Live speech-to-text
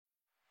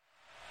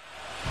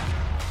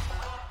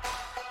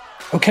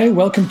Okay,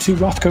 welcome to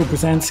Rothco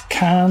Presents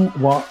Cannes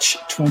Watch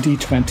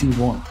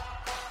 2021.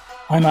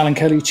 I'm Alan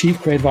Kelly,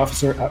 Chief Creative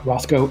Officer at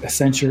Rothco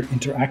Accenture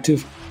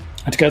Interactive.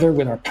 And together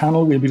with our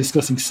panel, we'll be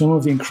discussing some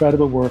of the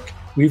incredible work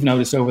we've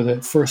noticed over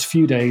the first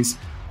few days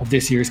of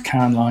this year's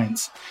Cannes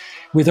Lions.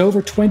 With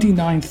over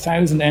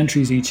 29,000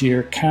 entries each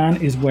year,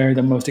 Cannes is where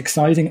the most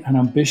exciting and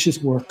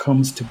ambitious work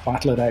comes to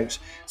battle it out.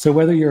 So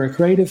whether you're a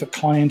creative, a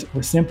client,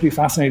 or simply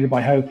fascinated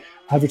by how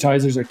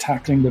advertisers are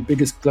tackling the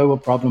biggest global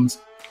problems,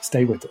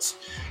 stay with us.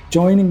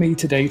 Joining me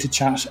today to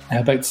chat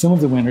about some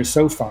of the winners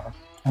so far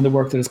and the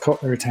work that has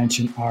caught their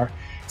attention are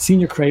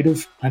Senior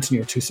Creative Anthony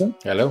Artuso.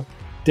 Hello.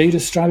 Data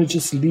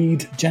Strategist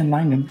Lead Jen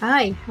Langham.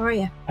 Hi, how are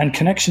you? And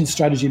Connection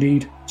Strategy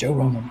Lead Joe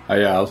Roman.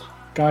 Hi, Al.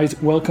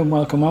 Guys,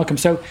 welcome.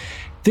 So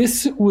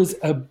this was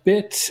a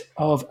bit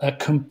of a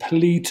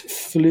complete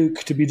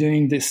fluke to be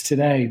doing this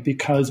today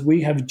because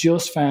we have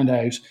just found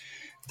out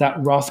that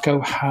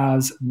Rothco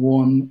has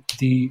won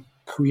the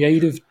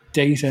Creative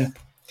Data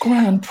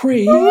Grand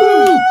Prix.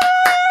 Woo!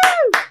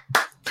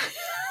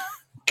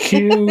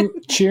 Cue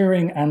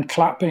cheering and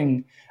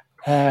clapping.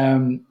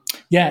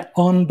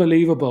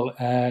 Unbelievable.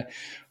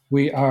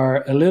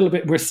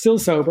 We're still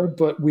sober,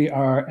 but we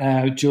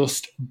are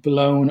just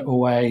blown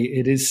away.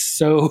 It is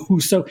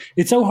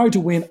it's so hard to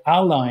win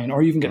a line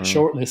or even get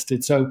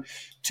shortlisted. So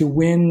to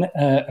win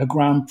a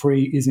Grand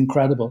Prix is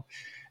incredible.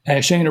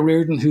 Shane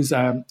who's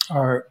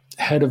our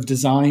head of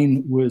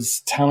design,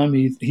 was telling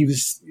me he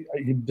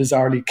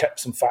bizarrely kept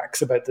some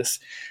facts about this,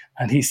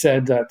 and he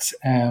said that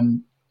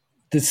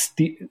the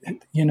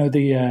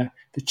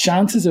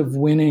chances of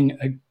winning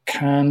a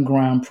Cannes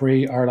Grand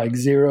Prix are like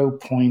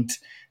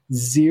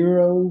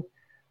 0.017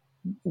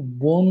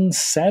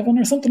 or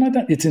something like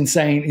that. It's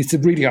insane. It's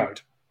really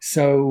hard.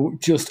 So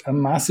just a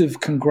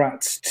massive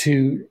congrats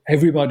to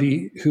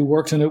everybody who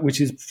worked on it, which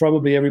is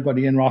probably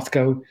everybody in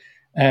Rothco,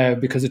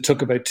 because it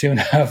took about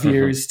 2.5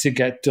 years to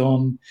get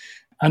done.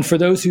 And for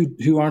those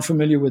who aren't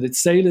familiar with it,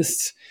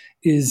 Say-Lists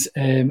is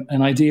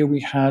an idea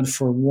we had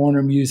for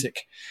Warner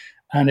Music.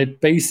 And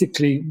it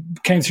basically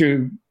came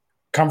through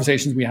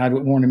conversations we had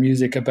with Warner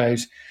Music about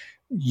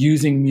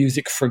using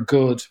music for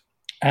good.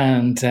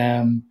 And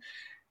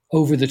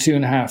over the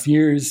 2.5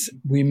 years,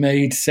 we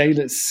made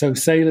Say-Lists. So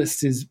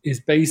Say-Lists is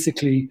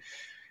basically,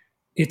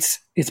 it's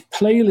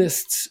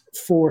playlists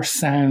for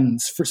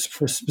sounds, for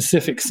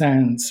specific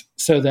sounds,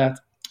 so that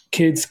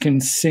kids can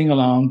sing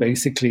along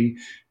basically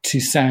to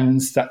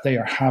sounds that they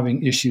are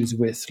having issues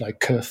with,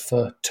 like k, f,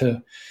 t.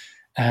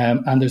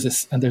 And there's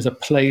a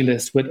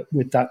playlist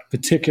with that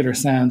particular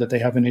sound that they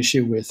have an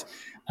issue with,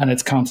 and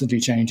it's constantly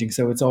changing.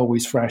 So it's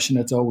always fresh and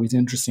it's always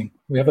interesting.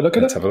 We have a look at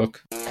it? Let's have a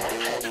look.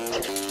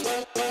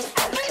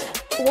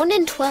 1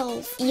 in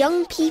 12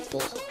 young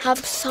people have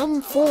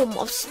some form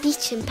of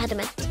speech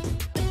impediment.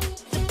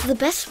 The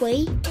best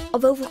way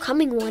of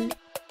overcoming one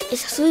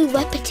is through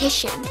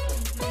repetition,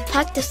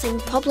 practicing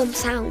problem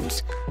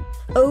sounds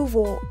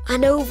over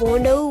and over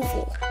and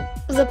over.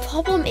 The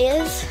problem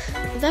is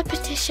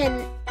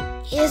repetition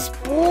is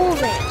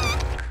boring.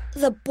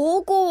 The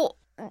Bogle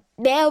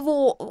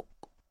Barrel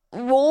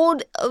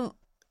Road,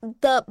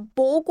 the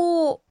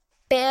Bogle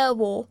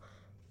Barrel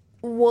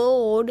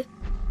Road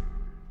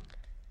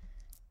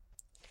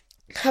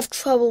have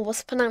trouble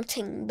with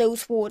pronouncing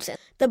those words.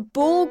 The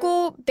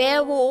Bogle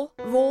Barrel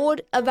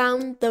Road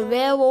around the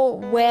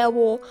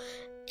railroad.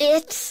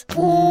 It's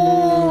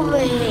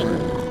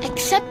boring,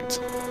 except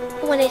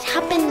when it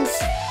happens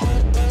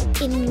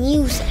in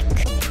music.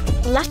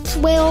 That's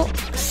where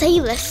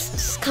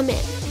Say-Lists come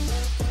in.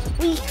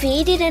 We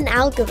created an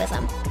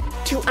algorithm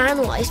to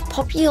analyze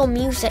popular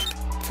music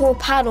for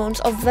patterns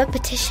of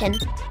repetition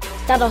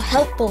that are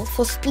helpful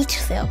for speech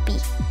therapy.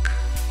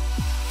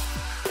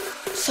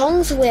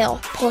 Songs where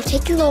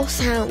particular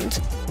sounds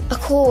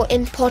occur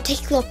in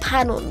particular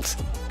patterns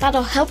that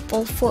are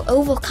helpful for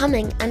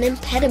overcoming an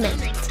impediment.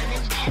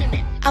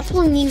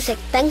 Apple Music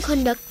then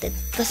conducted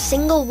the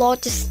single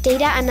largest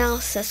data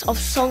analysis of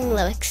song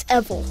lyrics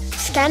ever,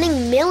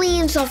 scanning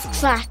millions of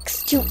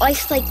tracks to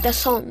isolate the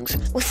songs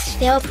with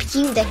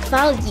therapeutic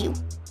value.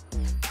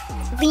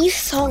 These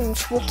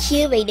songs were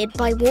curated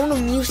by Warner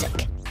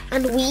Music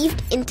and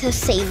weaved into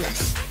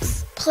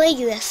Say-Lists.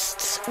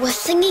 Playlists where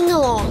singing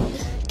along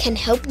can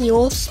help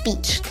your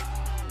speech.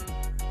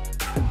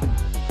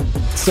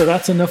 So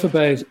that's enough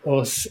about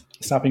us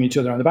slapping each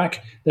other on the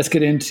back. Let's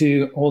get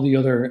into all the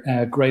other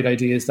great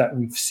ideas that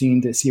we've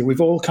seen this year.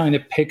 We've all kind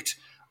of picked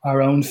our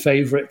own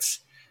favourites.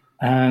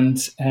 And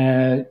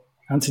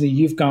Anthony,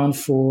 you've gone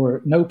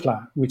for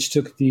Notpla, which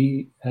took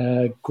the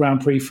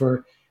Grand Prix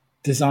for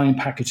design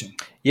packaging.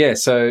 Yeah,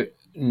 so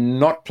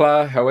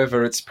Notpla,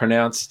 however it's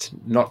pronounced,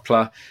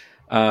 Notpla,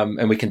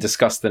 and we can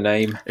discuss the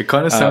name. It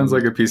kind of sounds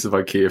like a piece of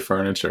IKEA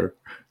furniture.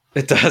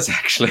 It does,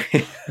 actually.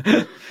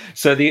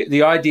 So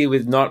the idea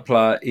with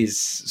Notpla is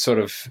sort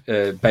of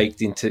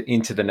baked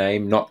into the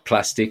name, not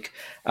plastic.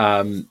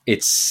 The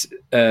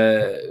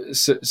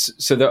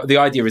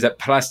idea is that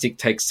plastic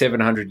takes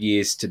 700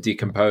 years to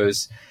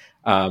decompose,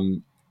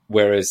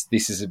 whereas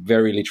this is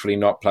very literally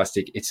not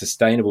plastic. It's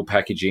sustainable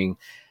packaging.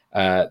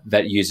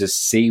 that uses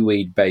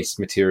seaweed-based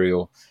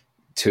material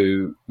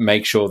to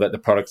make sure that the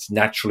product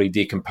naturally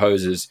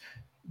decomposes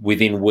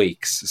within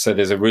weeks. So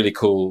there's a really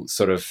cool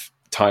sort of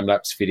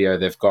time-lapse video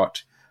they've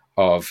got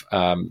of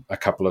a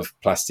couple of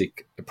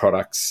plastic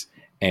products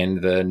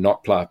and the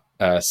Notpla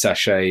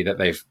sachet that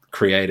they've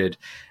created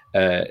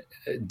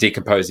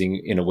decomposing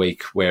in a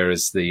week,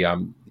 whereas the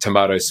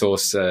tomato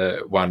sauce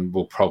one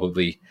will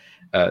probably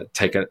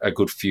take a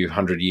good few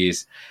hundred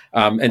years.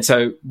 And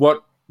so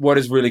what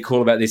is really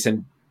cool about this,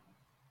 and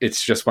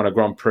it's just won a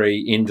Grand Prix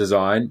in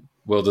design,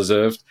 well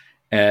deserved,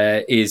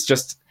 is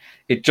just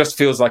it just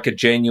feels like a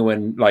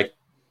genuine like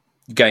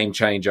game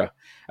changer.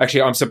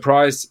 Actually, I'm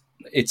surprised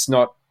it's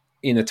not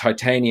in the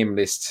titanium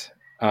list,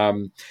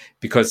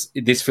 because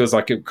this feels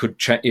like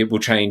it will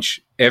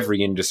change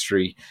every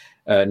industry,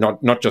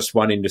 not just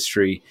one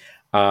industry.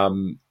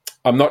 I'm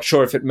not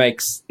sure if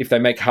they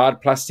make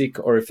hard plastic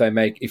or if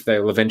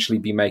they'll eventually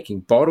be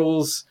making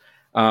bottles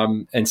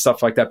and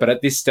stuff like that. But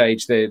at this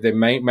stage, they're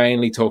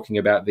mainly talking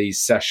about these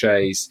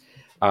sachets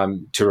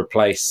to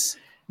replace.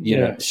 You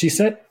know, she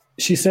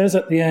says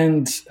at the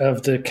end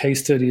of the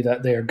case study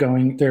that they're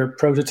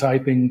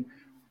prototyping,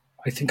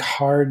 I think,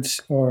 hard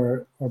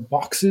or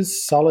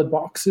boxes, solid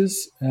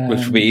boxes,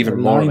 which would be even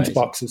more lined amazing.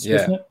 Boxes,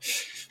 isn't it?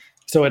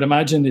 So I'd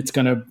imagine it's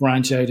going to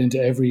branch out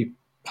into every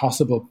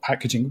possible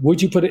packaging.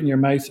 Would you put it in your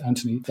mouth,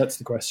 Anthony? That's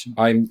the question.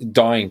 I'm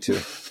dying to.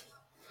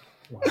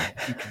 Wow.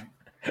 Okay.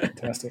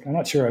 Fantastic. I'm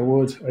not sure I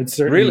would. I'd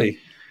certainly. Really?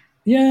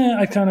 Yeah,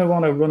 I kind of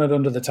want to run it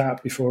under the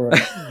tap before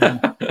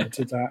I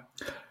did that.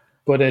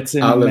 But it's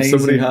Al, amazing. if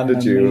somebody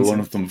handed you one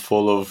of them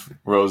full of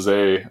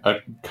rosé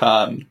at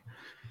Cannes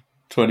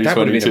 2022, that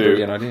would have been a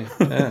brilliant idea.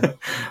 Yeah.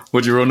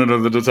 Would you run it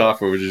under the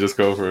tap, or would you just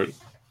go for it?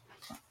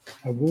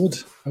 I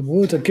would.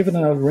 I'd give it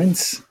a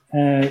rinse,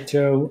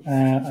 Joe.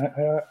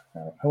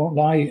 I won't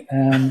lie.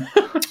 I'm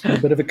a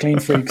bit of a clean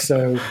freak,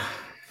 so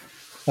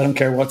I don't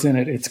care what's in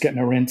it. It's getting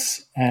a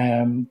rinse.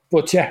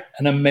 But yeah,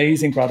 an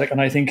amazing product.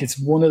 And I think it's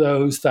one of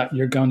those that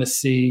you're going to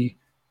see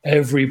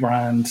every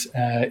brand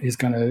is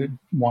going to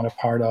want a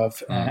part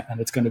of, and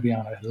it's going to be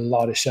on a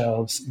lot of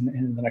shelves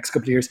in the next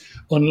couple of years.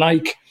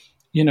 Unlike,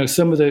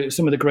 some of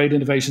the great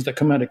innovations that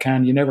come out of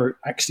Cannes, you never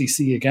actually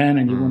see again,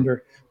 and you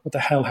wonder what the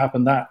hell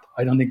happened. That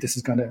I don't think this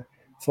is going to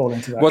fall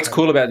into that. What's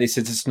cool about this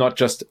is it's not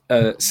just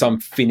some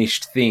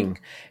finished thing.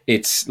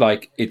 It's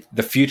like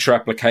the future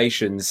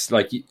applications.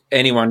 Like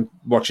anyone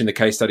watching the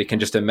case study can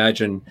just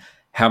imagine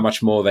how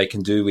much more they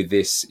can do with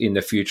this in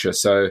the future.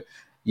 So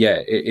yeah,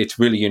 it's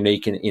really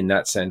unique in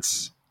that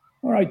sense.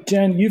 All right,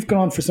 Jen, you've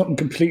gone for something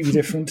completely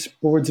different.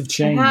 Boards of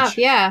Change. I have,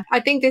 yeah. I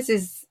think this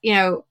is,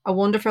 a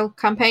wonderful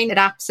campaign. It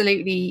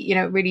absolutely,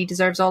 really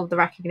deserves all of the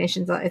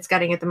recognition that it's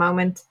getting at the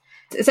moment.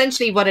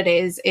 Essentially what it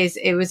is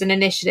it was an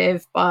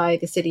initiative by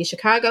the city of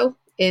Chicago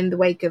in the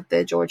wake of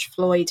the George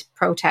Floyd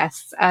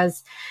protests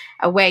as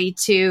a way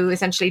to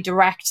essentially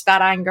direct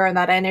that anger and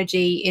that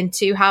energy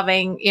into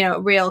having, a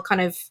real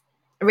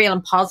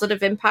and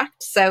positive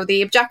impact. So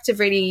the objective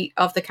really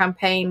of the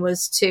campaign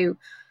was to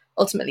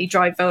ultimately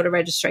drive voter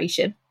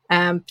registration,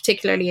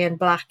 particularly in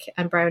Black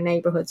and brown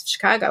neighborhoods of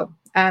Chicago.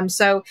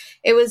 So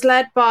it was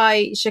led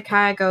by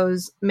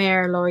Chicago's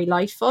Mayor Lori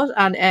Lightfoot,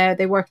 and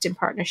they worked in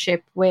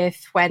partnership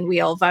with When We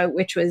All Vote,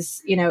 which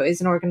was,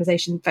 is an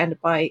organization founded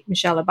by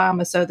Michelle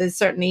Obama. So there's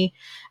certainly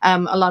a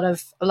lot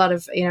of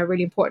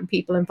really important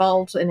people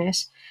involved in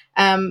it.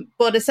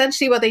 But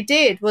essentially what they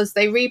did was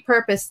they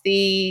repurposed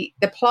the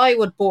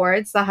plywood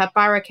boards that had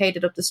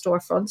barricaded up the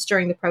storefronts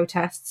during the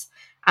protests,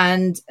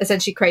 and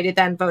essentially created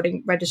then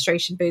voting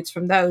registration booths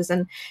from those.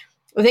 And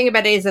the thing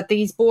about it is that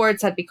these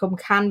boards had become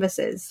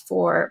canvases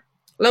for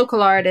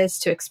local artists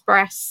to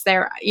express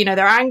their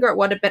anger at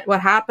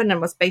what happened and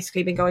what's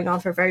basically been going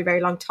on for a very,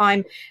 very long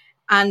time.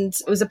 And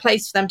it was a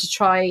place for them to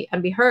try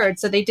and be heard.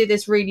 So they did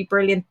this really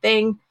brilliant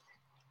thing.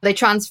 They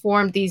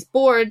transformed these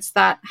boards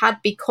that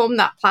had become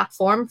that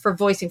platform for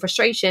voicing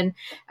frustration,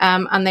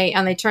 and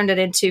they turned it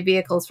into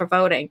vehicles for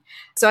voting.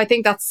 So I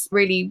think that's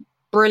really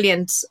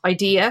brilliant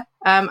idea.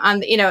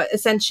 And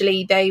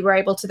essentially they were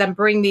able to then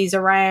bring these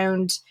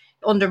around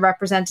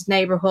underrepresented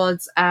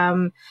neighborhoods,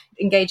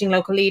 engaging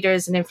local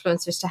leaders and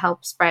influencers to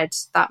help spread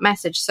that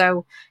message.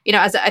 So,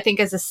 as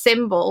a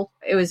symbol,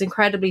 it was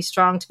incredibly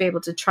strong to be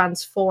able to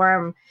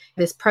transform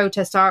this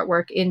protest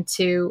artwork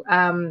into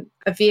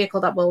a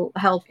vehicle that will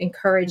help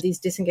encourage these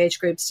disengaged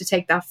groups to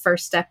take that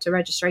first step to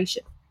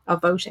registration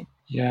of voting.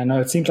 Yeah,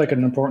 no, it seems like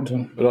an important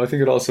one. But I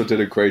think it also did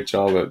a great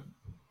job at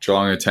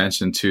drawing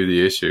attention to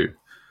the issue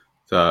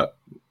that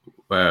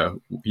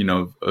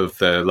of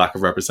the lack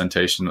of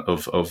representation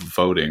of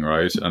voting,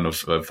 right, and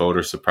of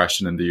voter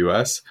suppression in the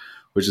US,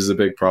 which is a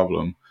big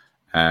problem.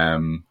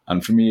 And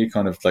for me, it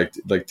kind of like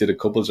did a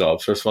couple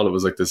jobs. First of all, it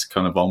was like this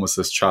kind of almost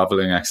this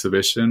traveling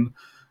exhibition,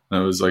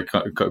 and it was like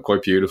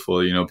quite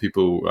beautiful.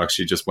 People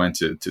actually just went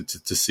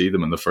to see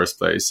them in the first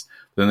place.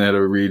 Then they had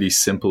a really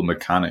simple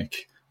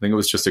mechanic. I think it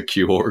was just a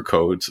QR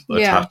code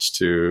attached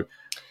to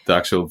the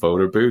actual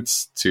voter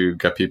booths to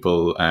get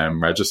people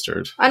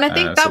registered. And I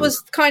think that was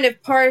kind of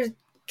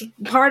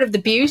part of the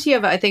beauty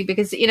of it, I think,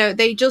 because, you know,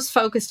 they just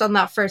focused on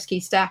that first key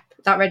step,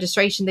 that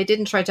registration. They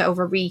didn't try to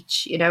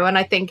overreach, you know, and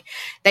I think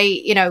they,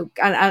 you know,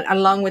 and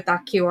along with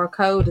that QR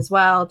code as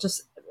well,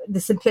 just the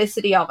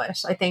simplicity of it,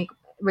 I think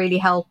really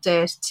helped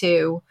it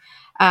to,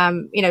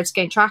 you know, to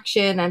gain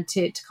traction and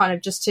to kind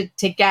of just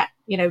to get,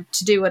 you know,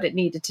 to do what it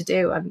needed to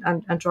do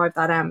and drive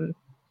that,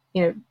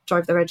 you know,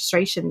 drive the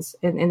registrations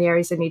in the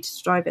areas they needed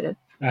to drive it in.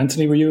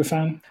 Anthony, were you a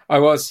fan? I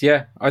was,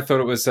 yeah. I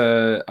thought it was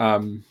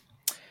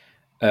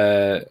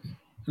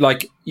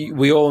like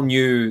we all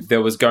knew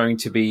there was going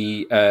to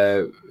be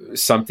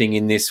something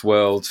in this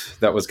world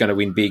that was going to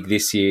win big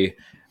this year,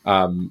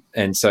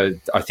 and so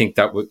I think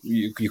that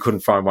you couldn't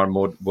find one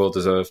more well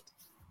deserved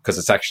because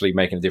it's actually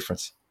making a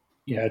difference.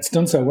 Yeah, it's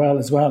done so well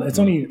as well. It's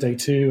only day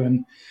 2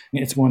 and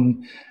it's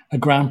won a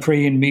Grand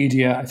Prix in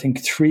media. I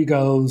think 3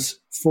 golds,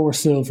 4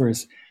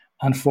 silvers,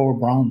 and 4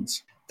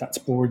 bronze. That's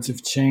Boards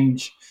of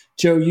Change.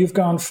 Joe, you've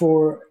gone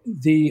for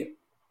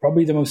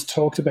probably the most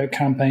talked about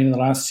campaign in the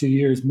last 2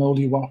 years,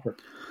 Moldy Whopper.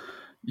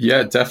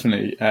 Yeah,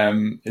 definitely.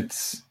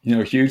 It's, you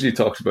know, hugely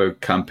talked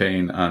about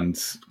campaign and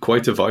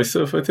quite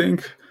divisive, I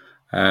think,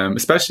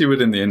 especially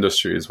within the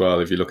industry as well.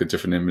 If you look at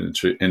different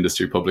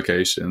industry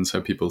publications,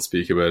 how people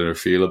speak about it or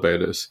feel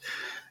about it.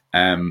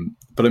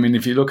 But I mean,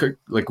 if you look at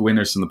like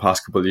winners in the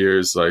past couple of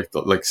years,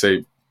 like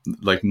say,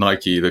 like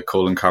Nike, the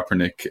Colin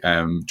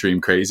Kaepernick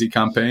Dream Crazy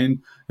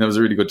campaign, that was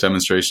a really good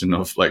demonstration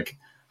of like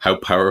how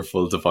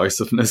powerful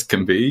divisiveness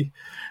can be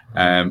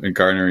in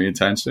garnering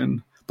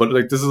attention. But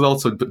like this is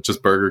also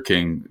just Burger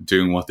King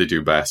doing what they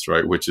do best,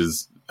 right? Which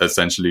is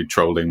essentially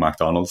trolling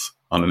McDonald's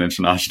on an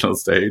international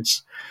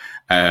stage.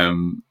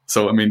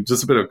 So, I mean,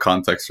 just a bit of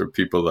context for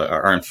people that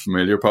aren't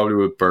familiar probably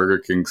with Burger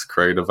King's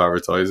creative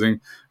advertising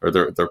or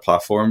their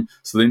platform.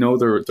 So they know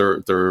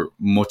they're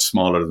much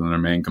smaller than their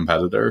main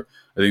competitor.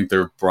 I think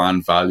their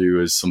brand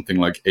value is something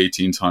like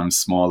 18 times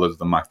smaller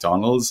than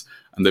McDonald's,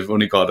 and they've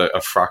only got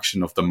a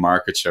fraction of the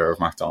market share of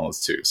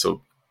McDonald's too.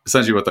 So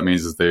essentially what that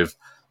means is they've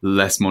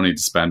less money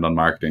to spend on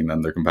marketing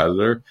than their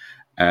competitor.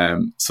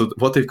 So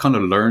what they've kind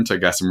of learned, I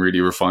guess, and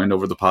really refined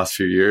over the past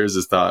few years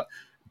is that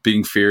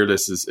being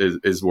fearless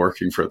is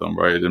working for them,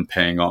 right, and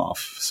paying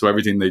off. So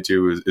everything they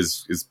do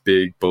is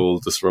big,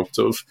 bold,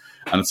 disruptive,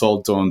 and it's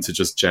all done to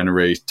just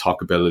generate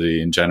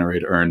talkability and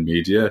generate earned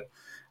media.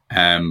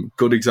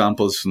 Good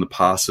examples from the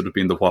past would have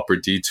been the Whopper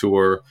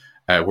Detour,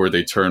 where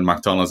they turned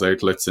McDonald's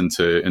outlets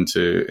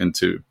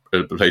into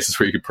places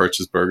where you could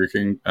purchase Burger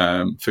King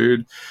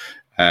food.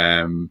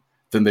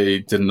 Then they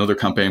did another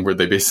campaign where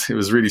it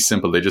was really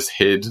simple. They just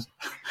hid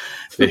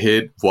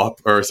Big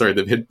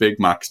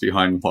Macs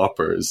behind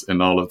Whoppers in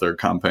all of their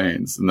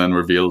campaigns, and then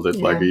revealed it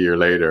like a year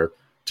later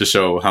to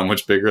show how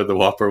much bigger the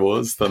Whopper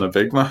was than a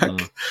Big Mac.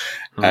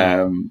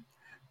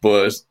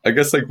 But I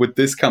guess like with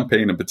this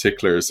campaign in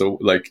particular, so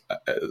like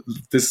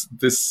it's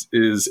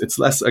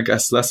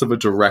less of a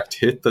direct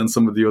hit than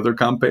some of the other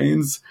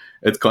campaigns.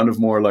 It's kind of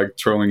more like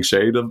throwing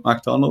shade at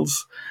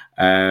McDonald's.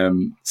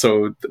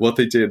 So what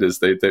they did is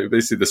they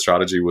basically, the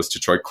strategy was to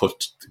try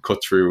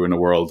cut through in a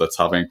world that's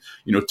having,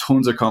 you know,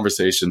 tons of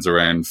conversations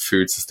around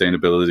food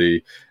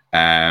sustainability,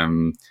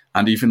 and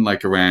even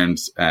like around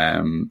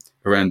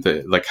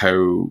the like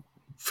how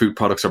food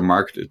products are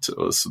marketed to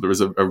us. So there was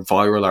a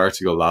viral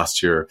article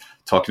last year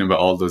talking about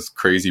all those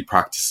crazy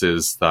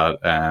practices that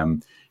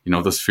you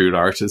know, those food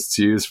artists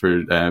use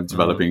for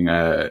developing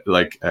for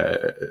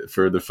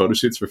the photo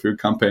shoots for food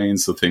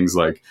campaigns. So things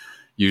like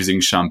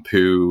using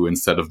shampoo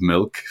instead of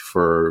milk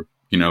for,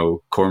 you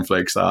know,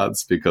 cornflakes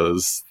ads,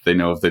 because they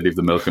know if they leave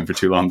the milk in for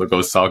too long, they'll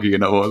go soggy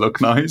and it won't look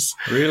nice.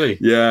 Really?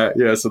 Yeah.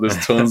 So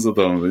there's tons of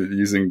them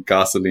using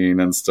gasoline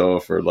and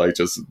stuff, or like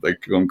just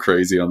like going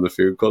crazy on the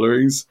food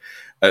colorings.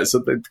 So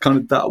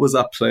that was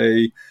at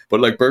play.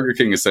 But like Burger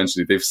King,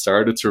 essentially, they've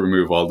started to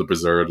remove all the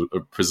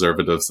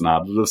preservatives and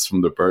additives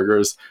from the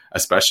burgers,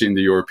 especially in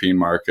the European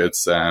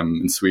markets.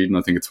 In Sweden,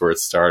 I think it's where it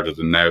started,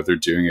 and now they're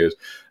doing it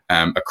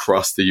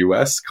across the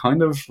US,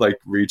 kind of like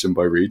region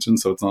by region.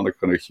 So it's not like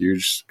kind of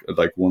huge,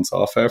 like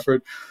once-off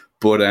effort.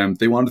 But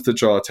they wanted to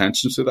draw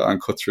attention to that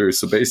and cut through.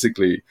 So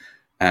basically,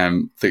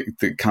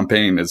 the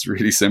campaign is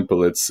really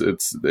simple. It's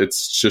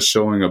just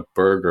showing a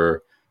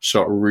burger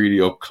shot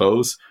really up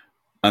close,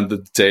 and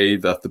the day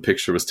that the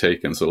picture was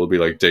taken. So it'll be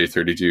like day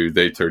 32,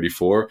 day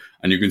 34,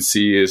 and you can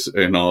see it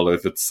in all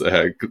of its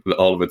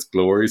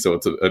glory. So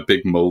it's a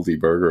big moldy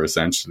burger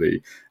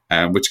essentially,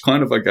 which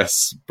kind of, I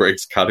guess,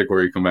 breaks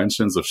category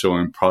conventions of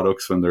showing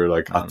products when they're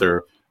like at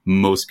their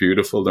most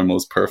beautiful, their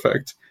most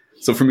perfect.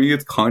 So for me,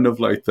 it's kind of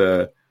like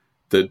the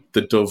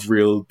Dove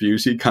Real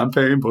Beauty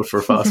campaign, but for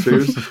fast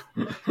food.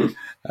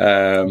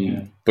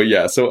 But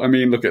yeah, so I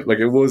mean, look, it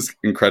was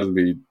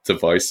incredibly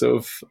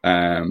divisive,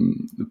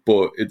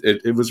 but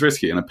it was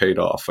risky and it paid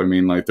off. I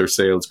mean, like their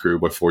sales grew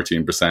by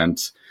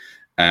 14%.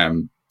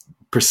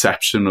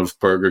 Perception of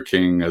Burger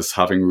King as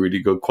having really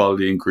good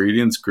quality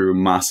ingredients grew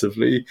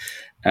massively.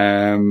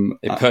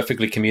 It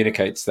perfectly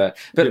communicates that.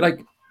 But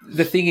like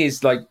the thing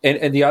is, like,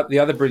 and the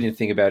other brilliant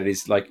thing about it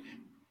is, like,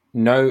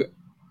 no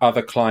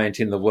other client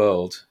in the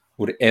world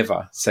would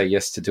ever say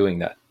yes to doing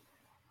that.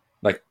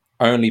 Like,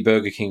 only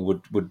Burger King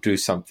would do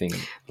something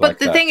but like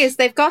the that. thing is,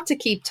 they've got to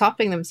keep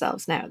topping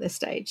themselves now at this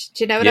stage.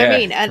 Do you know what I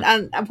mean?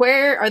 And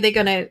where are they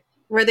going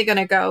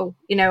to go?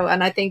 You know,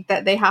 and I think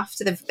that they have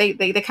to.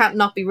 They can't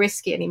not be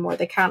risky anymore.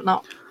 They can't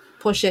not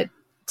push it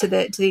to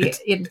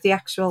the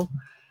actual.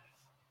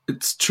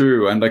 It's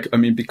true, and like, I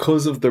mean,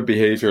 because of their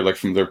behavior, like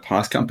from their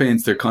past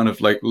campaigns, they're kind of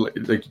like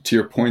to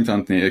your point,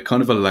 Anthony, it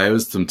kind of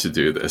allows them to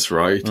do this,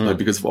 right? Like,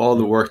 because of all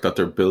the work that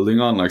they're building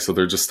on, like, so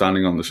they're just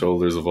standing on the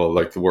shoulders of all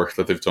like the work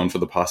that they've done for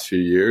the past few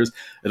years.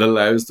 It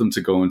allows them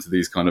to go into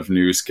these kind of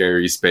new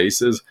scary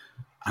spaces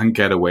and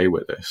get away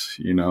with it,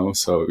 you know?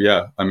 So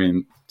yeah, I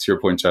mean, to your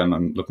point, Jen,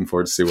 I'm looking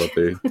forward to see what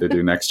they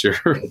do next year.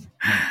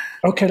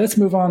 Okay, let's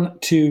move on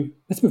to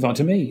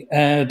me.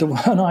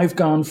 The one I've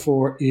gone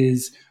for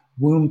is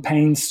womb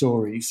pain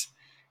stories.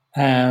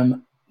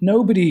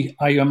 Nobody,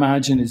 I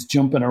imagine, is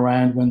jumping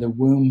around when the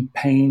womb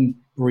pain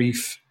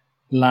brief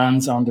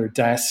lands on their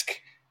desk.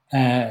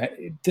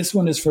 This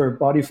one is for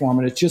Bodyform,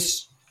 and it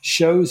just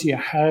shows you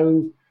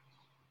how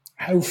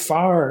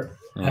far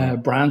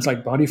brands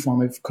like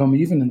Bodyform have come,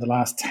 even in the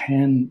last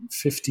 10,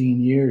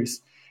 15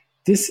 years.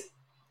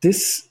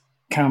 This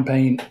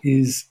campaign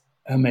is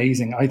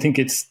amazing. I think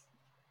it's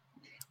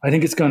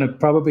going to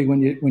probably,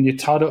 when you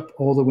tot up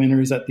all the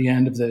winners at the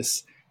end of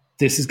this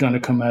is going to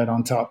come out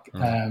on top.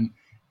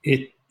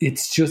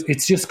 It's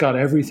just got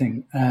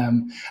everything.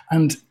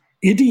 And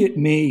idiot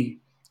me,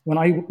 when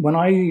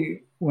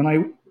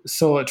I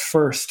saw it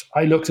first,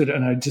 I looked at it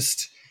and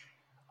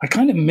I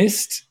kind of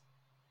missed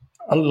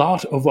a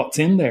lot of what's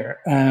in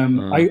there.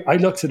 I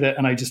looked at it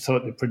and I just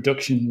thought the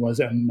production was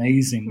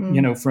amazing.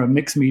 You know, for a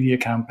mixed media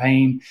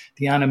campaign,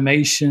 the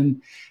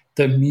animation,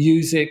 the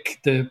music,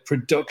 the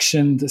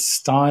production, the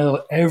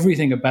style,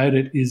 everything about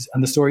it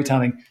and the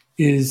storytelling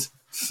is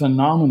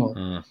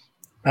phenomenal.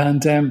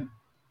 And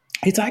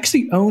it's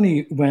actually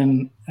only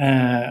when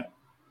I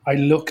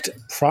looked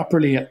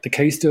properly at the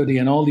case study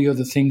and all the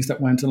other things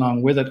that went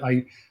along with it,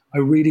 I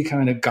really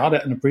kind of got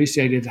it and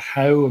appreciated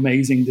how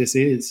amazing this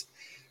is.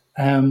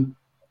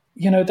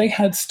 You know, they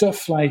had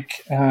stuff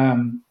like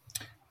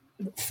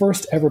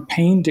first ever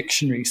pain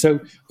dictionary. So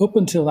up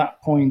until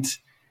that point,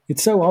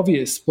 it's so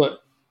obvious,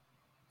 but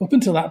up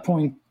until that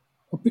point,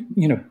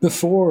 you know,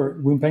 before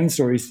womb pain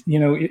stories, you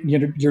know,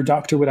 your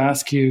doctor would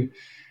ask you,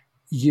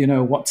 you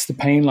know, what's the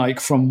pain like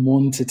from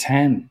 1 to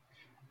 10?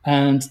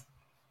 And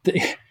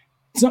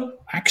it's not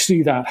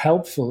actually that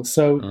helpful.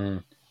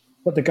 So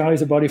what the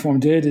guys at Bodyform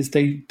did is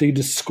they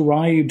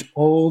described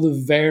all the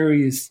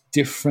various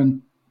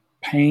different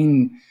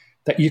pain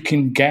that you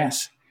can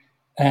get,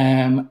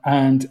 and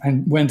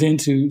went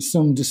into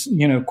some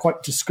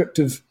quite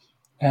descriptive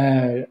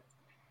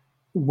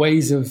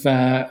ways of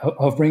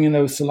bringing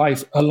those to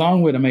life,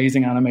 along with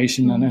amazing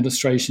animation and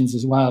illustrations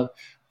as well.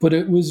 But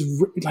it was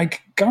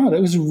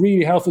it was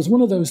really helpful. It's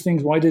one of those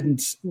things. Why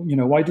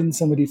didn't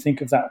somebody think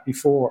of that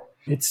before?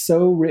 It's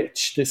so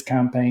rich, this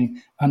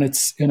campaign, and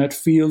it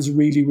feels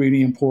really,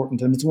 really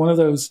important. And it's one of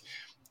those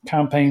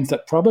campaigns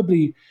that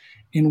probably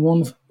in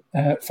one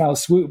foul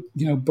swoop,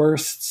 you know,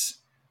 bursts,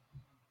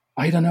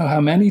 I don't know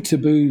how many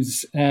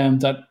taboos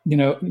that, you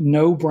know,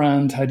 no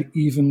brand had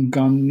even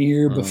gone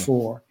near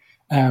before.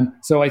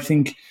 So I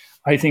think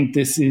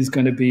this is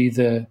going to be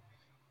the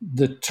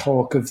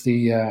talk of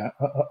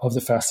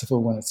the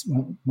festival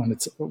when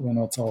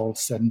it's all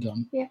said and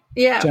done.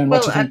 Yeah. Jen,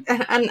 well,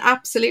 and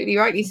absolutely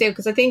rightly so,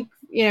 because I think,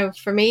 you know,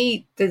 for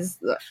me, there's,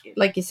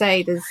 like you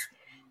say, there's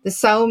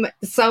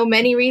so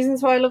many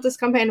reasons why I love this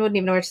campaign. I wouldn't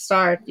even know where to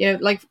start. You know,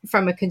 like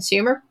from a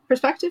consumer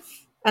perspective,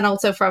 and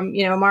also from,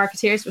 you know, a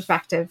marketeer's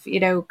perspective. You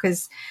know,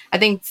 because I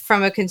think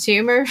from a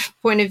consumer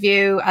point of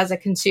view, as a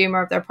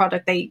consumer of their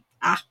product, they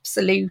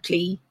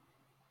absolutely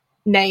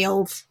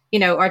nailed, you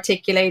know,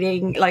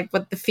 articulating like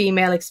what the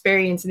female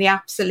experience and the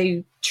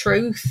absolute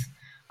truth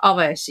of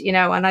it, you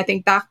know. And I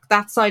think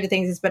that side of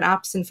things has been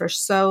absent for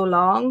so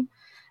long.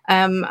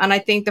 And I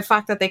think the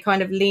fact that they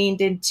kind of leaned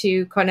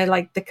into kind of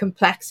like the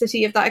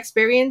complexity of that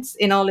experience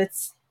in all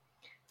its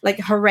like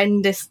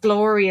horrendous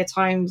glory at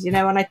times, you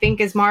know. And I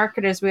think as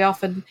marketers, we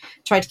often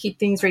try to keep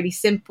things really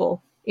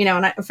simple, you know.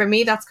 And for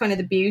me, that's kind of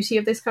the beauty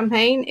of this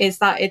campaign, is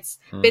that it's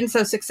been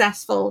so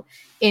successful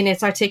in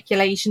its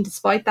articulation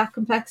despite that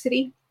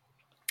complexity.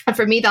 And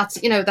for me,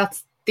 that's, you know,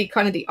 that's the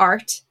kind of the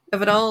art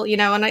of it all, you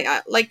know. And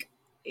I like,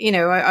 you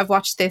know, I've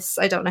watched this,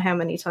 I don't know how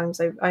many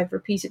times I've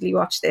repeatedly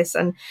watched this,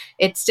 and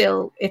it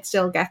still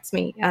gets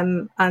me.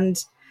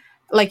 And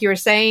like you were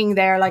saying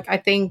there, like, I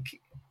think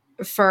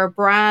for a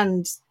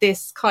brand,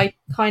 this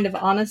kind of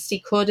honesty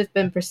could have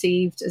been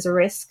perceived as a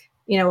risk,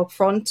 you know, up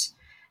front.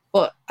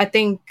 But I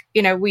think,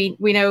 you know, we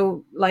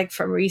know, like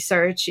from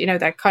research, you know,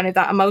 that kind of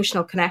that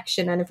emotional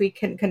connection, and if we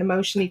can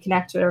emotionally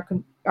connect with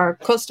our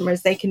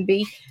customers, they can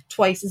be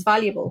twice as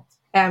valuable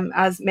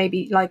as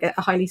maybe like a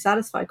highly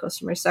satisfied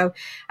customer. So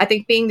I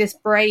think being this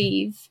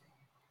brave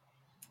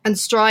and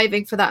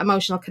striving for that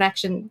emotional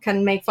connection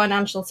can make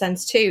financial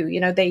sense too. You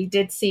know, they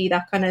did see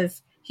that kind of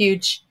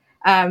huge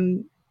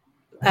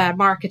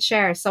market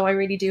share. So I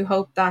really do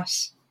hope that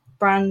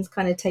brands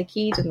kind of take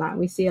heed in that.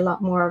 We see a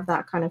lot more of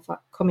that kind of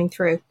coming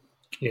through.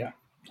 Yeah,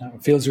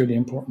 it feels really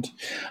important.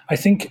 I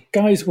think,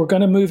 guys, we're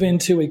going to move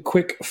into a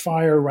quick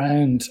fire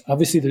round.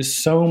 Obviously, there's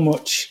so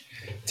much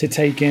to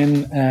take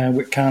in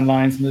with Cannes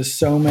Lions, and there's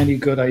so many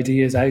good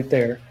ideas out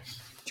there.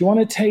 Do you want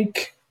to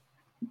take,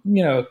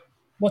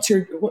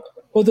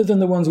 other than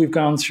the ones we've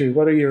gone through,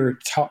 what are your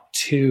top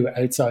two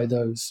outside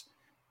those?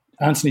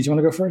 Anthony, do you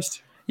want to go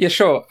first? Yeah,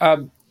 sure.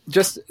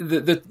 Just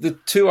the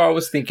two I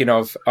was thinking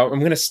of, I'm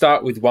going to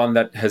start with one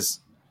that has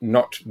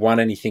not won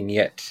anything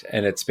yet,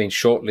 and it's been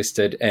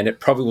shortlisted, and it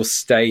probably will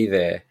stay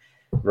there,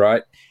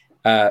 right?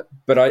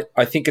 But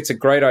I think it's a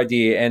great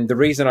idea, and the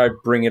reason I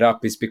bring it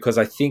up is because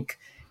I think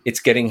it's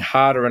getting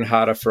harder and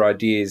harder for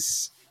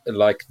ideas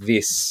like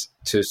this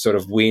to sort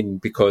of win,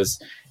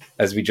 because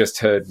as we just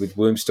heard with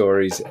Womb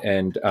Stories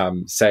and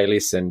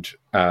Salis and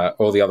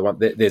all the other ones,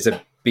 there's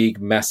a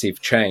big,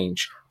 massive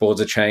change. Boards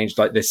are changed.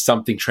 Like there's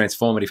something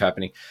transformative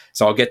happening.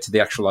 So I'll get to the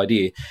actual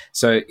idea.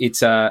 So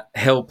it's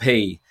Hell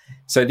P.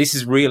 So this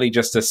is really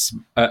just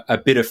a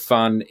bit of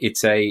fun.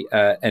 It's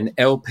an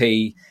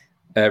LP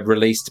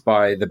released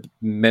by the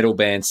metal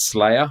band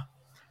Slayer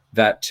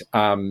that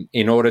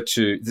in order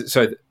to...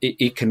 So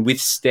it can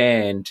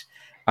withstand...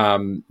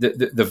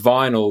 the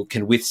vinyl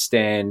can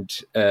withstand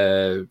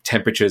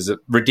temperatures,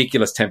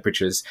 ridiculous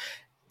temperatures.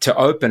 To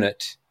open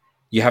it,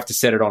 you have to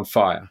set it on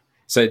fire.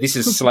 So this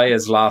is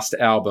Slayer's last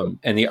album,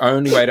 and the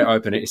only way to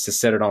open it is to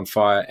set it on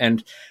fire.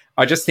 And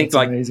I just think,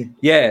 that's amazing.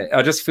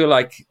 I just feel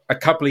like a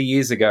couple of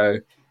years ago,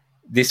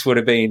 this would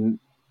have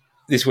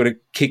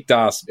kicked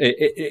ass.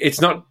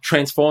 It's not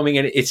transforming,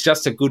 and it's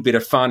just a good bit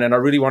of fun. And I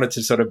really wanted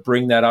to sort of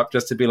bring that up,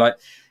 just to be like,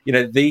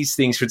 these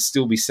things should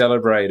still be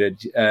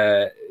celebrated.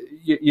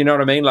 You know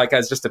what I mean? Like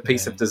as just a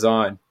piece of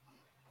design.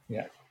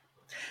 Yeah.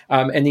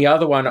 And the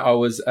other one I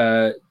was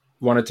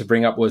wanted to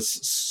bring up was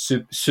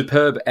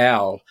Superb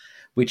Owl,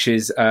 which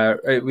is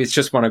it's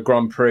just won a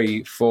Grand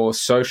Prix for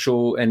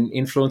social and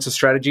influencer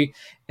strategy,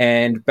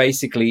 and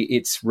basically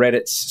it's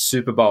Reddit's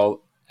Super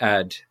Bowl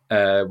ad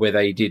where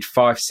they did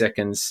 5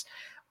 seconds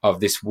of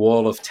this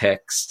wall of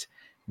text,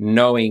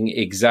 knowing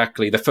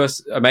exactly the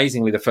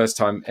first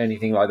time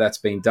anything like that's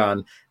been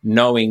done,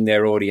 knowing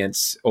their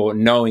audience or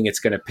knowing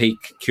it's going to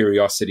pique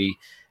curiosity,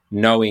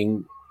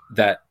 knowing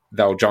that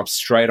they'll jump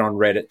straight on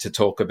Reddit to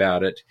talk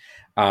about it.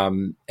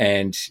 And,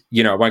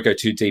 I won't go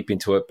too deep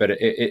into it, but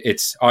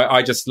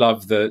I just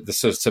love the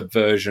sort of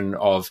subversion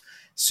of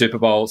Super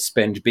Bowl,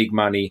 spend big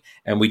money,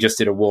 and we just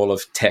did a wall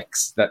of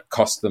text that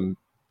cost them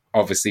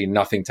obviously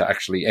nothing to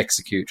actually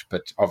execute.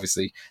 But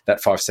obviously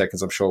that 5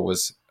 seconds, I'm sure,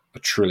 was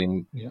 $1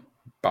 trillion.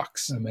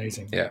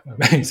 Amazing. Yeah.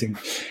 Amazing.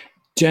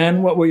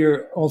 Jen, what were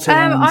your also?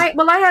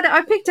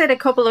 I picked out a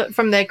couple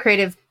from the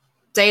creative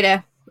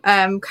data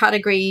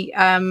category,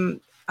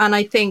 and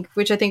I think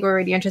were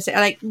really interesting.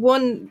 Like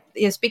one,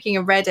 speaking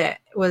of Reddit,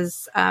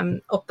 was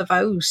Up the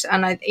Vote,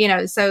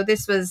 and so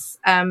this was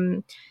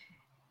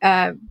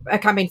a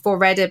campaign for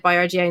Reddit by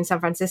RGA in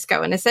San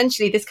Francisco, and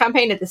essentially this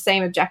campaign had the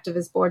same objective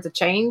as Boards of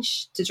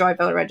Change to drive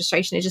voter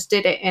registration. It just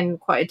did it in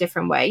quite a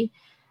different way.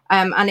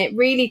 And it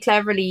really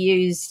cleverly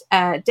used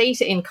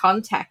data in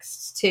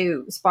context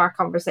to spark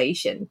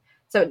conversation.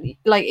 So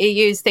like it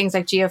used things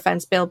like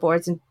geofence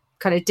billboards and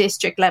kind of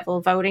district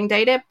level voting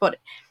data, but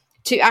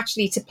to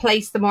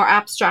place the more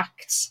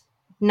abstract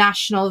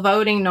national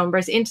voting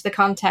numbers into the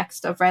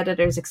context of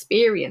Redditors'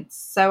 experience.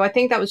 So I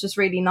think that was just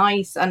really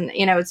nice. And,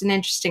 it's an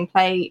interesting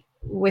play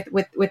with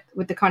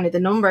the kind of the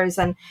numbers.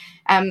 And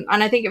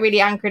I think it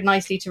really anchored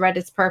nicely to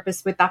Reddit's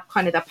purpose with that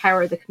kind of that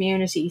power of the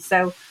community.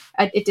 So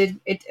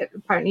it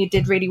apparently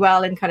did really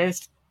well in kind of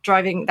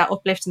driving that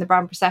uplift in the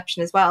brand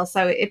perception as well.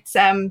 So it's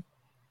and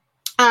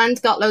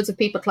got loads of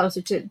people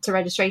closer to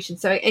registration.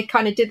 So it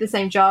kind of did the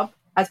same job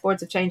as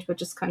Boards of Change, but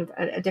just kind of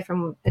a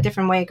different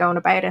way of going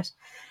about it.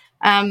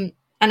 And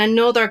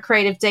another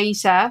creative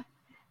data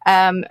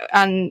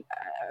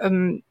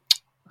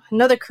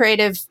another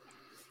creative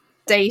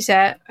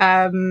data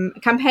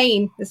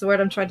campaign is the word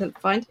I'm trying to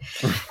find,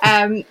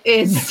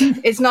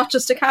 is Not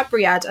Just a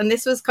Cadbury ad, and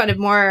this was kind of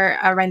more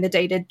around the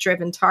data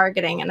driven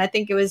targeting, and I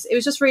think it was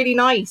just really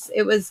nice.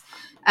 It was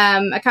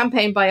a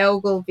campaign by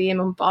Ogilvy in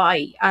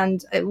Mumbai,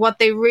 and what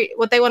they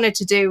wanted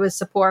to do was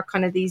support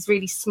kind of these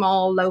really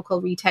small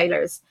local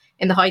retailers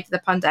in the height of the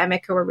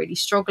pandemic who are really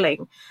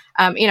struggling.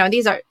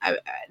 These are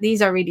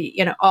really,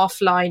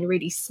 offline,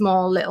 really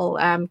small little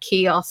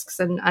kiosks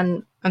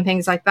and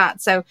things like that.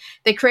 So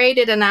they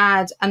created an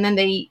ad and then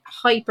they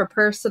hyper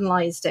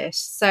personalized it.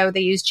 So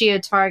they used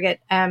geotargeting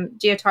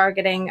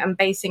and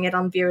basing it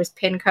on viewers'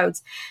 PIN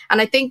codes.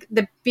 And I think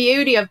the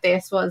beauty of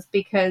this was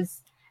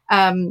because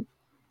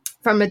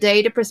from a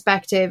data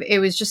perspective, it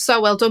was just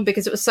so well done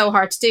because it was so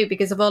hard to do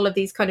because of all of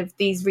these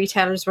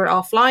retailers were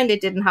offline. They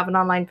didn't have an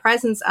online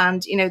presence,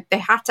 and they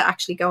had to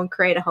actually go and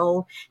create a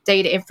whole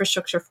data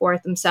infrastructure for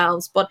it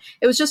themselves. But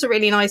it was just a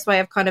really nice way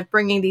of kind of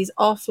bringing these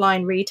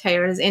offline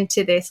retailers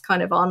into this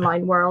kind of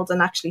online world and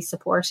actually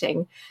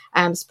supporting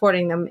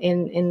them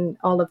in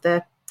all of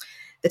the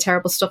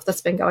terrible stuff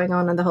that's been going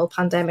on and the whole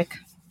pandemic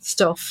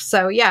stuff.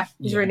 So yeah,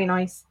 it was really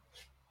nice.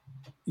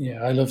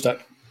 Yeah, I love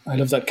that. I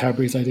love that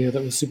Cadbury's idea.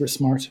 That was super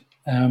smart.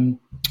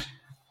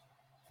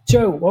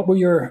 Joe, what were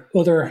your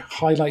other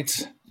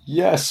highlights?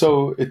 Yeah,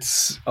 so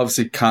it's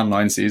obviously Cannes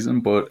Lions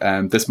season, but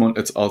this month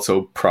it's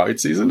also Pride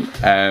season.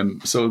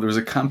 So there was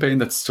a campaign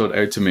that stood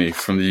out to me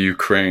from the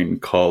Ukraine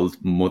called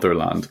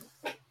Motherland.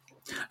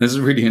 This is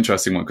a really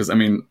interesting one because, I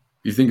mean,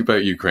 you think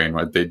about Ukraine,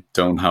 right? They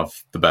don't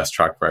have the best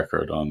track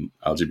record on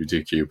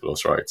LGBTQ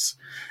plus rights.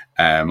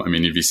 I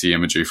mean, if you see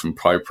imagery from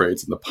pride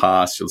parades in the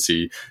past, you'll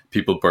see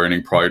people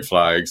burning pride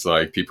flags,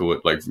 like people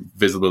with like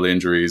visible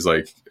injuries.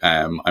 Like,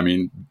 I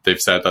mean,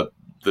 they've said that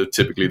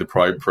typically the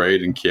pride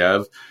parade in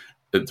Kiev,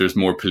 that there's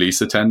more police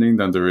attending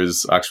than there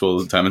is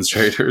actual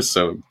demonstrators.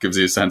 So it gives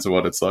you a sense of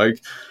what it's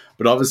like.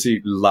 But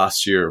obviously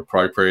last year,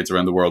 pride parades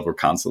around the world were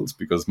cancelled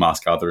because mass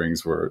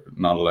gatherings were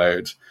not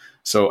allowed.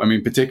 So, I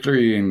mean,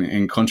 particularly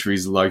in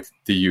countries like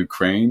the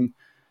Ukraine,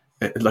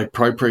 like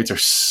pride parades are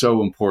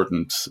so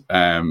important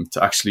to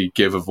actually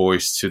give a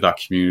voice to that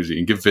community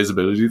and give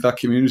visibility to that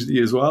community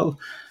as well.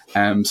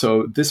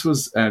 So this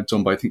was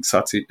done by, I think,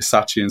 Saatchi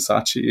and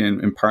Saatchi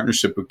in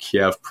partnership with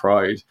Kiev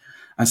Pride.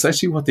 And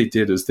essentially what they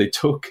did is they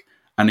took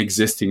an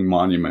existing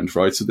monument,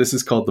 right? So this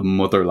is called the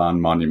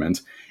Motherland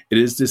Monument. It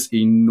is this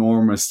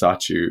enormous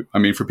statue. I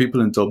mean, for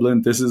people in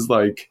Dublin, this is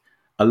like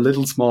a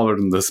little smaller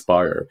than the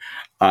Spire.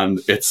 And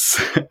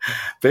it's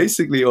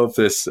basically of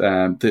this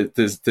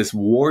this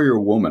warrior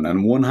woman. And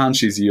on one hand,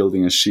 she's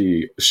wielding a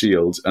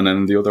shield. And then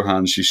on the other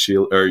hand, she's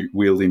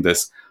wielding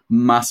this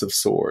massive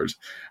sword.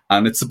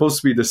 And it's supposed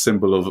to be the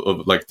symbol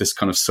of like this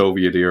kind of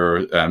Soviet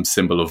era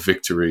symbol of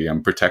victory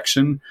and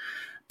protection.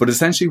 But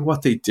essentially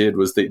what they did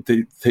was they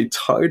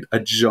tied a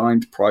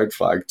giant pride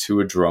flag to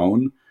a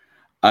drone.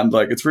 And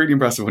like, it's really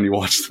impressive when you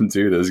watch them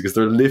do this because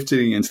they're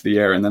lifting it into the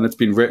air, and then it's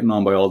been written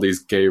on by all these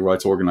gay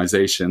rights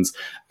organizations.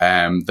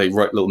 They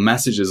write little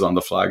messages on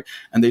the flag,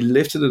 and they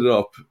lifted it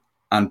up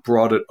and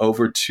brought it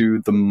over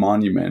to the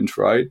monument,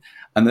 right?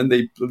 And then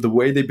the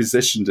way they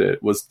positioned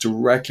it was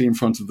directly in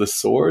front of the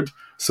sword.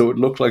 So it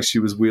looked like she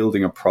was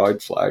wielding a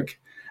pride flag.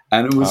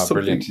 And it was something,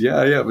 brilliant.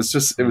 Yeah, it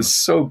was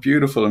so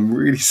beautiful and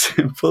really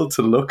simple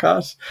to look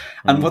at.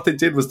 And what they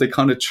did was they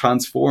kind of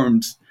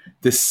transformed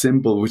this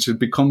symbol, which had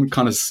become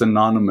kind of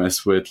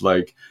synonymous with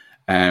like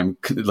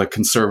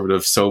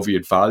conservative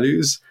Soviet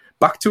values,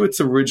 back to its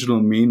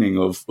original meaning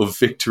of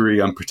victory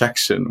and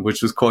protection,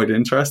 which was quite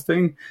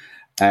interesting.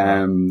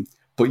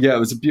 But yeah, it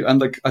was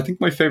and like, I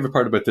think my favorite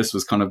part about this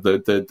was kind of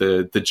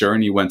the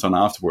journey went on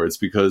afterwards,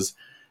 because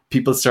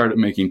people started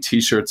making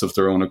T-shirts of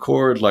their own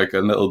accord, like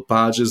and little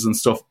badges and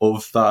stuff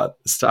of that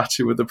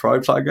statue with the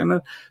pride flag in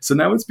it. So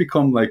now it's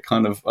become like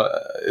kind of,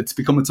 it's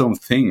become its own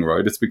thing,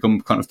 right? It's become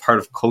kind of part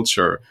of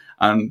culture,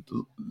 and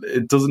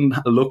it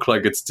doesn't look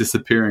like it's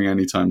disappearing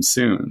anytime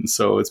soon.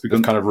 So it's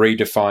become kind of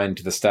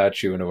redefined the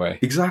statue in a way.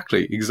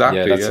 Exactly.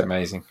 Yeah, that's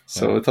amazing.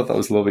 So I thought that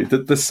was lovely.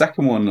 The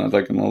second one,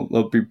 like, and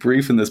I'll be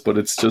brief in this, but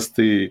it's just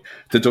the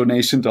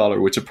donation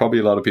dollar, which probably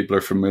a lot of people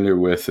are familiar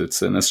with.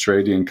 It's an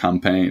Australian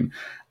campaign.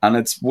 And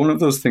it's one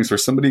of those things where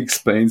somebody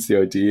explains the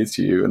idea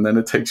to you, and then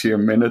it takes you a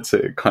minute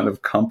to kind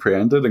of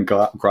comprehend it and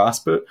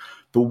grasp it.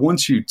 But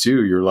once you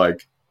do, you're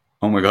like,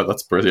 oh my God,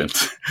 that's brilliant.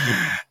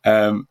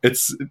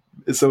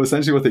 So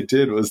essentially what they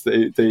did was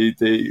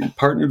they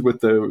partnered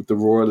with the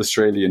Royal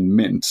Australian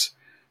Mint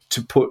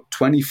to put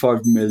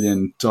 $25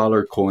 million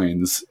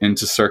coins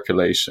into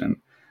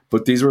circulation.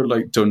 But these were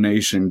like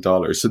donation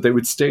dollars. So they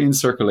would stay in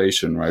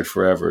circulation, right,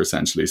 forever,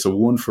 essentially. So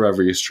one for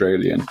every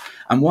Australian.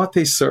 And what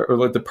they serve,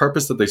 like the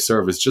purpose that they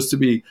serve, is just to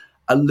be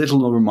a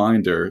little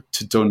reminder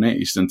to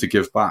donate and to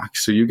give back.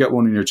 So you get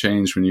one in your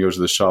change when you go to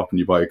the shop and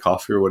you buy a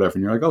coffee or whatever,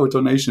 and you're like, oh, a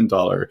donation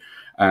dollar.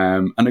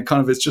 And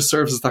it just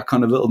serves as that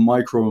kind of little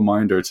micro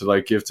reminder to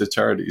like give to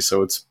charity.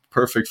 So it's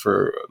perfect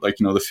for like,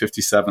 you know, the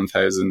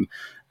 57,000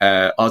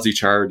 Aussie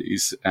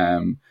charities.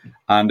 And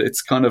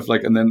it's kind of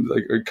like, and then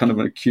like kind of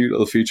a cute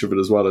little feature of it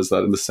as well is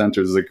that in the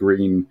center is a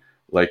green,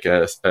 like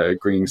a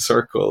green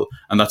circle,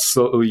 and that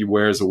slowly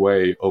wears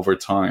away over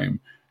time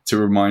to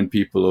remind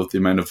people of the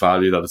amount of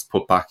value that is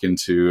put back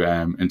into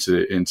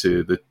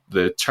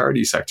the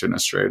charity sector in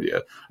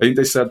Australia. I think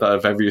they said that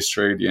if every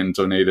Australian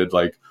donated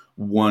like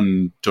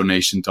one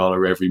donation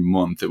dollar every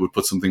month, it would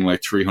put something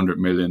like $300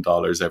 million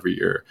every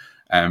year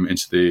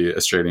into the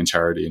Australian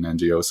charity and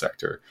NGO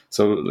sector.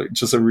 So like,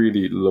 just a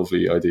really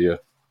lovely idea.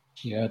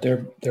 Yeah,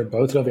 they're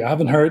both lovely. I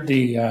haven't heard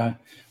the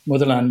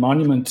Motherland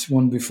Monument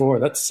one before.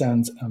 That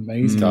sounds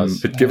amazing.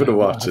 But give it a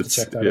watch. It's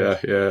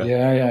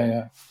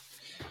yeah.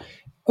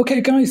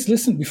 Okay, guys,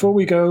 listen, before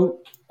we go,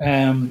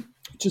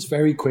 just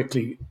very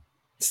quickly,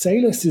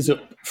 Salus is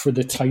up for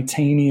the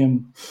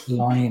Titanium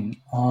line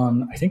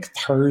on, I think,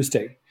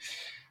 Thursday.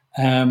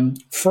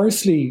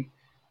 Firstly,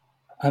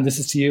 and this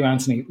is to you,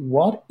 Anthony,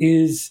 what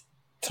is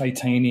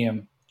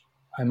Titanium?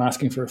 I'm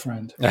asking for a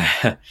friend.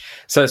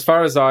 So as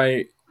far as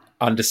I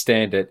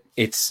understand it,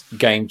 it's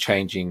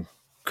game-changing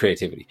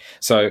creativity.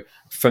 So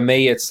for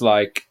me, it's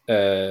like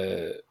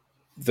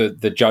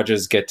the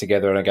judges get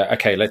together and I go,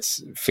 okay,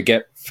 let's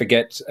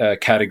forget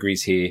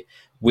categories here.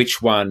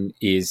 Which one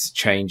is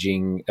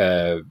changing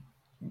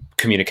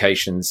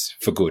communications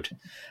for good?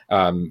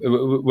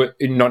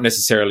 Not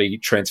necessarily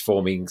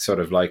transforming sort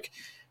of like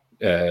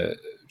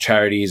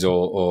charities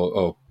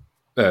or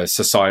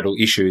societal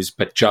issues,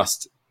 but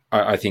just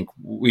I think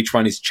which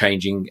one is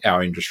changing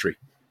our industry.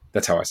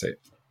 That's how I see it.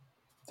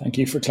 Thank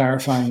you for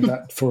clarifying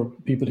that for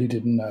people who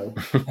didn't know.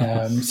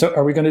 So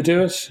are we going to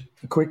do it?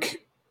 A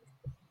quick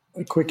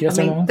yes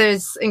or no?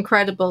 There's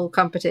incredible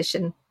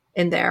competition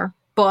in there,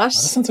 but that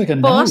sounds like a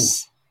no.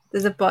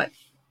 There's a but.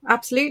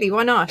 Absolutely.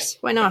 Why not?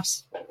 Why not?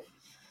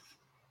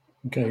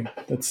 Okay,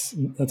 that's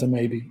a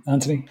maybe.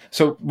 Anthony?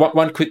 So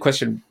one quick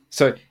question.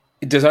 So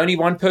does only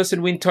one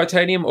person win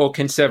titanium, or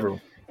can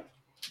several?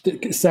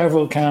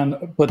 Several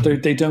can, but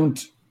they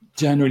don't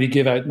generally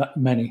give out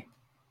many.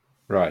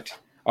 Right.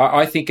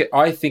 I think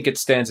it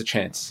stands a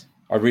chance.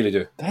 I really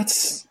do.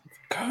 That's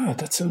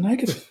so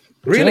negative.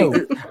 Really?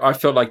 Joe? I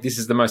felt like this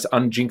is the most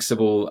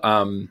unjinxable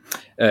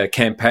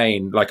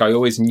campaign. Like I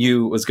always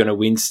knew it was going to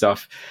win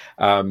stuff.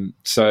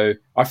 So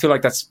I feel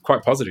like that's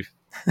quite positive.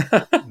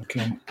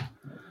 Okay.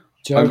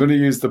 Joe? I'm going to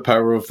use the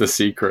power of the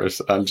secret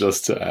and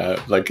just think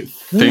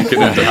it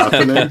into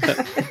happening.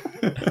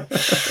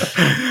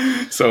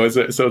 So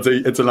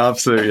it's an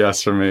absolute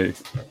yes for me.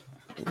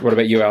 What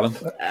about you, Alan?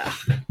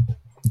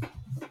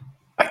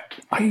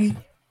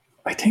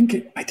 I think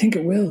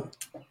it will,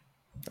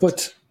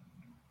 but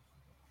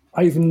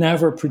I've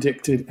never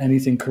predicted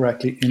anything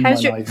correctly in my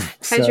life.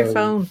 How's your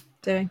phone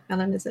doing,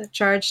 Alan? Is it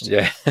charged?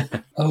 Yeah.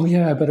 Oh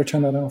yeah, I better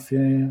turn that off.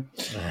 Yeah.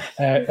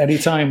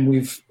 Anytime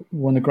we've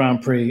won a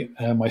Grand Prix,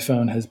 my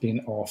phone has been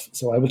off,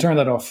 so I will turn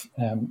that off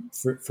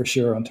for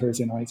sure on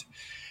Thursday night.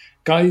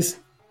 Guys,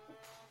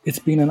 it's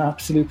been an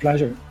absolute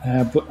pleasure,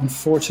 but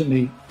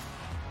unfortunately,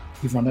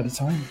 we've run out of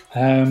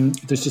time.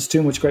 There's just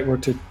too much great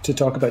work to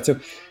talk about. So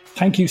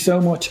thank you so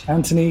much,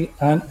 Anthony.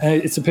 And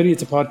it's a pity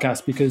it's a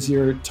podcast because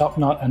your top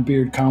knot and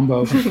beard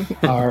combo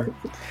are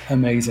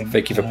amazing.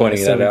 Thank you for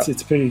pointing that out.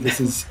 It's a pity this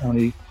is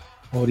only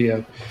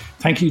audio.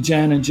 Thank you,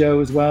 Jen and Joe,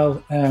 as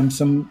well.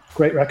 Some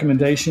great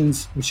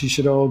recommendations, which you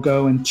should all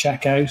go and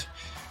check out.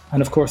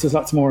 And of course, there's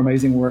lots more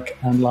amazing work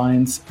and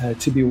lines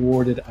to be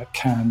awarded at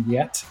Cannes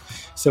yet.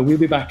 So we'll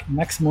be back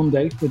next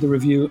Monday with a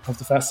review of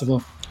the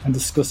festival and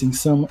discussing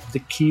some of the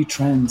key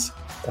trends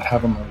that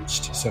have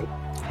emerged. So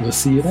we'll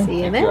see you then.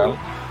 See you then.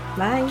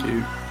 Bye. Thank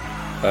you.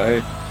 Bye.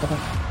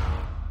 Bye-bye.